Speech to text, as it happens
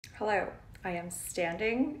Hello, I am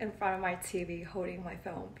standing in front of my TV holding my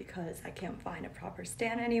phone because I can't find a proper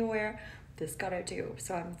stand anywhere. This gotta do.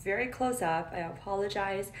 So I'm very close up. I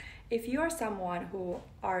apologize. If you are someone who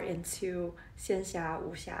are into 仙侠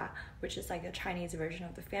武侠, which is like the Chinese version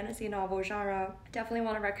of the fantasy novel genre, I definitely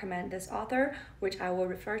want to recommend this author, which I will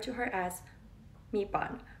refer to her as Mi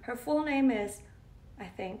Ban. Her full name is, I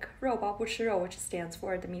think, 肉包不吃肉, which stands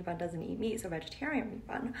for the Mi Ban doesn't eat meat, so vegetarian Mi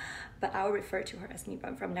Ban. But I will refer to her as Mi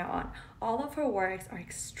Ban from now on. All of her works are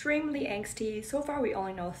extremely angsty. So far, we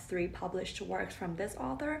only know 3 published works from this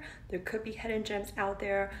author. There could be hidden gems out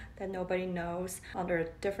there that nobody knows under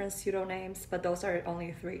different pseudonyms, but those are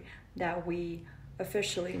only 3 that we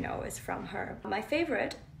officially know is from her. My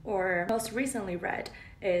favorite, or most recently read,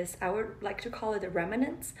 is, I would like to call it The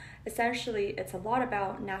Remnants. Essentially, it's a lot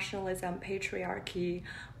about nationalism, patriarchy,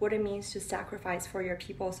 what it means to sacrifice for your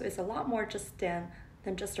people. So it's a lot more just than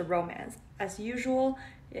just a romance. As usual,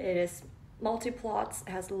 it is multi-plots,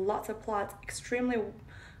 it has lots of plots, extremely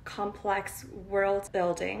complex world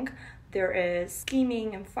building. There is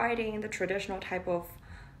scheming and fighting, the traditional type of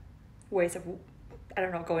ways of,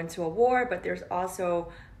 going to a war, but there's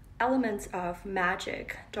also elements of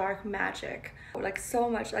magic, dark magic, like so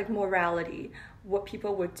much like morality, what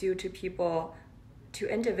people would do to people, to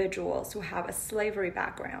individuals who have a slavery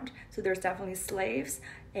background. So there's definitely slaves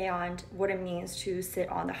and what it means to sit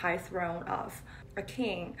on the high throne of a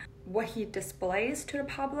king, what he displays to the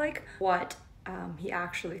public, what he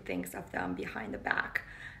actually thinks of them behind the back.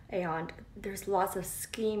 And there's lots of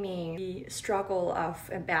scheming, the struggle of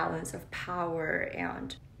imbalance of power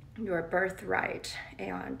and your birthright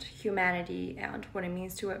and humanity and what it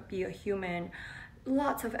means to be a human.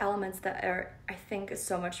 Lots of elements that are, I think, is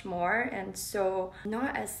so much more and so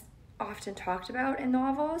not as often talked about in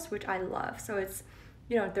novels, which I love. So it's,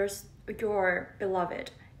 there's your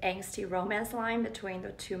beloved angsty romance line between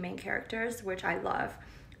the 2 main characters, which I love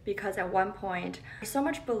because at one point there's so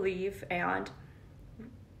much belief and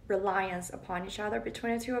reliance upon each other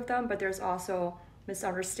between the 2 of them, but there's also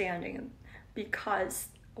misunderstanding because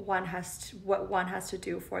one has to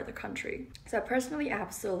do for the country. So I personally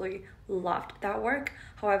absolutely loved that work.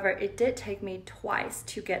 However, it did take me twice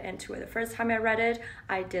to get into it. The first time I read it,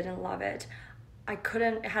 I didn't love it. I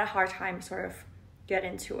had a hard time sort of get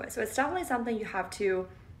into it. So it's definitely something you have to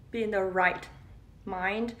be in the right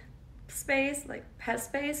mind space, like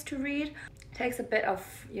headspace to read. It takes a bit of,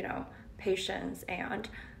 patience and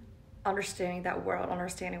understanding that world,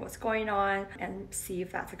 understanding what's going on, and see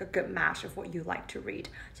if that's like a good match of what you like to read.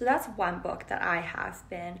 So that's one book that I have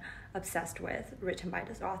been obsessed with, written by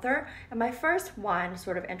this author. And my first one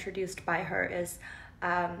sort of introduced by her is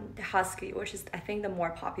the Husky, which is I think the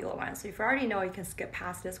more popular one. So if you already know, you can skip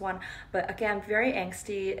past this one. But again, very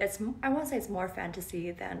angsty. I won't say it's more fantasy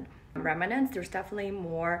than Remnants. There's definitely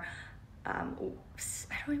more, I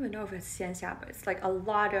don't even know if it's 仙侠, but it's like a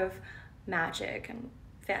lot of magic and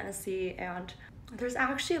fantasy, and there's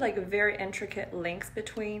actually like very intricate links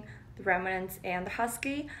between the Remnants and the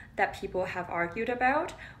Husky that people have argued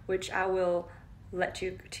about, which I will let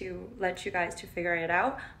you guys to figure it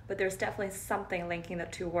out. But there's definitely something linking the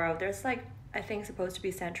 2 worlds. There's like, I think, supposed to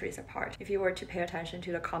be centuries apart. If you were to pay attention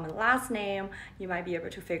to the common last name, you might be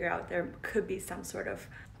able to figure out there could be some sort of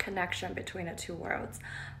connection between the 2 worlds.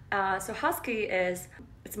 So Husky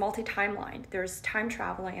it's multi-timeline. There's time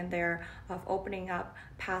traveling in there, of opening up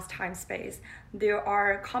past time space. There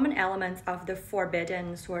are common elements of the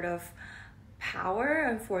forbidden sort of power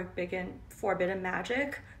and forbidden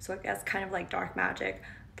magic. So I guess kind of like dark magic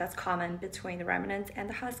that's common between the Remnants and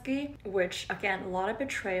the Husky, which again, a lot of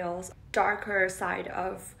betrayals, darker side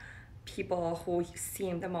of people who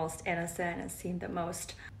seem the most innocent and seem the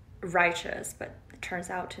most righteous, but it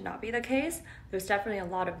turns out to not be the case. There's definitely a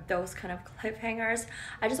lot of those kind of cliffhangers.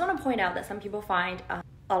 I just want to point out that some people find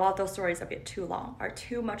a lot of those stories a bit too long, or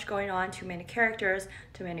too much going on, too many characters,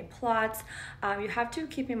 too many plots. You have to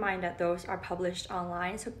keep in mind that those are published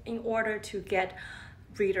online, so in order to get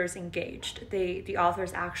readers engaged, the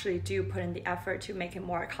authors actually do put in the effort to make it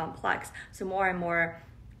more complex, so more and more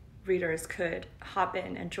readers could hop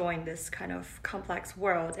in and join this kind of complex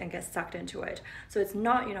world and get sucked into it. So it's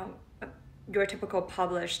not, your typical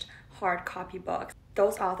published hard copy book.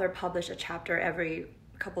 Those authors publish a chapter every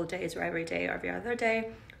couple of days, or every day, or every other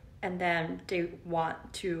day, and then they want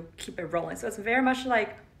to keep it rolling. So it's very much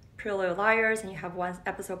like Pretty Little Liars, and you have 1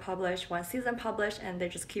 episode published, 1 season published, and they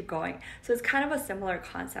just keep going. So it's kind of a similar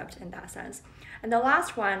concept in that sense. And the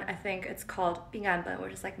last one, I think it's called 病案本,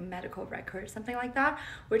 which is like medical record, something like that,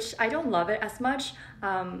 which I don't love it as much.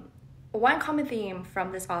 One common theme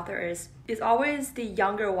from this author is always the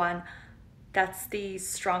younger one that's the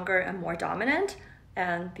stronger and more dominant.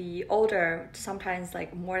 and the older, sometimes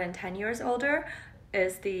like more than 10 years older,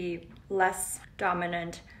 is the less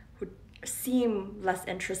dominant, who seem less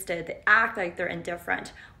interested. They act like they're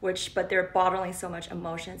indifferent, but they're bottling so much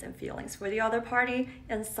emotions and feelings for the other party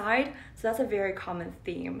inside. So that's a very common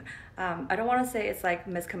theme. I don't want to say it's like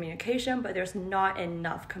miscommunication, but there's not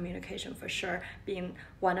enough communication for sure, being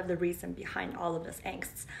one of the reasons behind all of this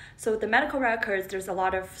angst. So the medical records, there's a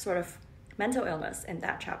lot of sort of mental illness in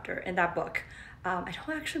that chapter, in that book. I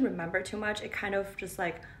don't actually remember too much. It kind of just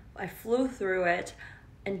like, I flew through it,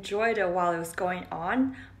 enjoyed it while it was going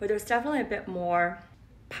on, but there's definitely a bit more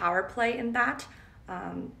power play in that.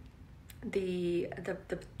 The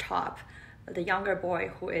top, the younger boy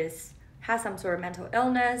who has some sort of mental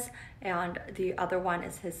illness, and the other one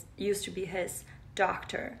used to be his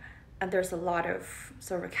doctor, and there's a lot of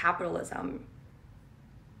sort of capitalism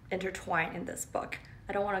intertwined in this book.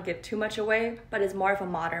 I don't want to give too much away, but it's more of a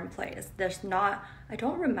modern play. I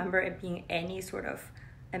don't remember it being any sort of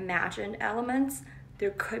imagined elements.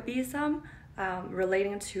 There could be some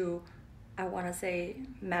relating to, I want to say,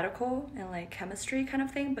 medical and like chemistry kind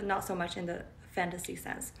of thing, but not so much in the fantasy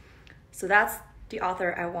sense. So that's the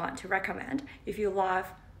author I want to recommend. If you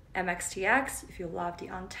love MXTX, if you love The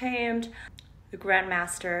Untamed, The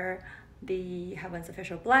Grandmaster, The Heaven's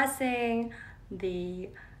Official Blessing, The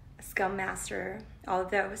Scum Master, all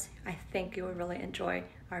of those, I think you would really enjoy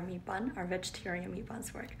our vegetarian meat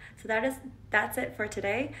bun's work. So that's it for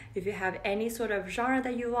today. If you have any sort of genre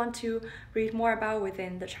that you want to read more about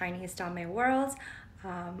within the Chinese Danmei world,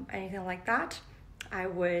 anything like that, I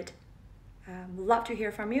would love to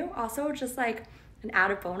hear from you. Also, just like an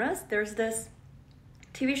added bonus, there's this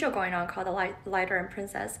TV show going on called The Lighter and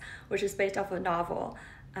Princess, which is based off a novel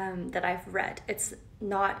that I've read. It's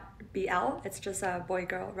not BL, it's just a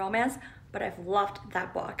boy-girl romance, but I've loved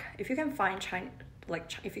that book. If you can find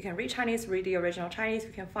if you can read Chinese, read the original Chinese. If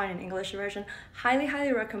you can find an English version,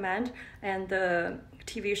 highly recommend. And the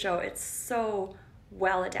TV show, it's so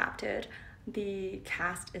well adapted. The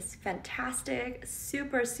cast is fantastic,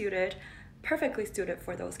 perfectly suited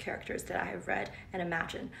for those characters that I have read and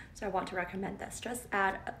imagined. So I want to recommend this, just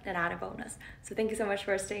add an added bonus. So thank you so much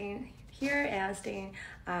for staying here and staying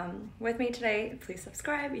with me today. Please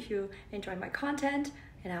subscribe if you enjoyed my content,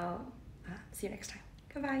 and I'll see you next time.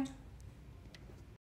 Goodbye.